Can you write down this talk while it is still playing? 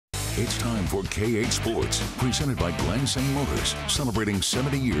It's time for K8 Sports, presented by Glen St. Motors, celebrating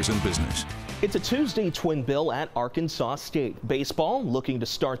 70 years in business. It's a Tuesday twin bill at Arkansas State. Baseball looking to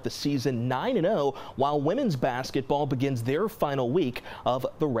start the season 9-0, while women's basketball begins their final week of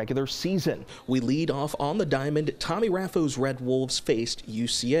the regular season. We lead off on the diamond. Tommy Raffo's Red Wolves faced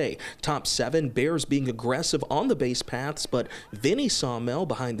UCA. Top 7, Bears being aggressive on the base paths, but Vinny Sawmill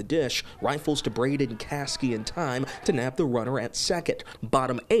behind the dish rifles to Braden Caskey in time to nab the runner at second.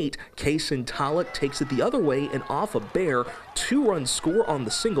 Bottom 8, Kaysen Tollick takes it the other way and off a Bear 2-run score on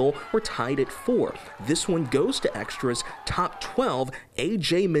the single. We're tied at 4. This one goes to extras. Top 12,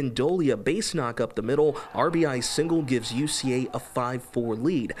 A.J. Mendolia base knock up the middle. RBI single gives UCA a 5-4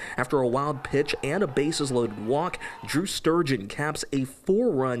 lead. After a wild pitch and a bases-loaded walk, Drew Sturgeon caps a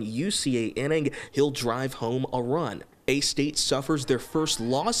 4-run UCA inning. He'll drive home a run. A-State suffers their first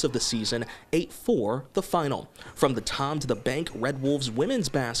loss of the season, 8-4 the final. From the Tom to the bank, Red Wolves women's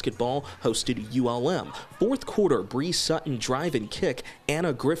basketball hosted ULM. Fourth quarter, Bree Sutton drive and kick,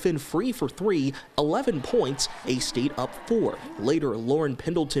 Anna Griffin free for 3, 11 points, A-State up 4. Later, Lauren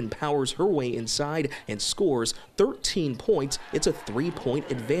Pendleton powers her way inside and scores 13 points. It's a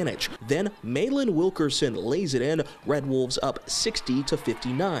 3-point advantage. Then Malin Wilkerson lays it in, Red Wolves up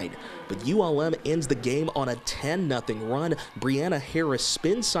 60-59. But ULM ends the game on a 10-0 run. Brianna Harris'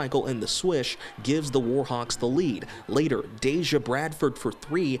 spin cycle in the swish gives the Warhawks the lead. Later, Deja Bradford for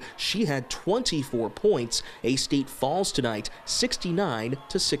 3. She had 24 points. A-State falls tonight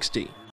 69-60.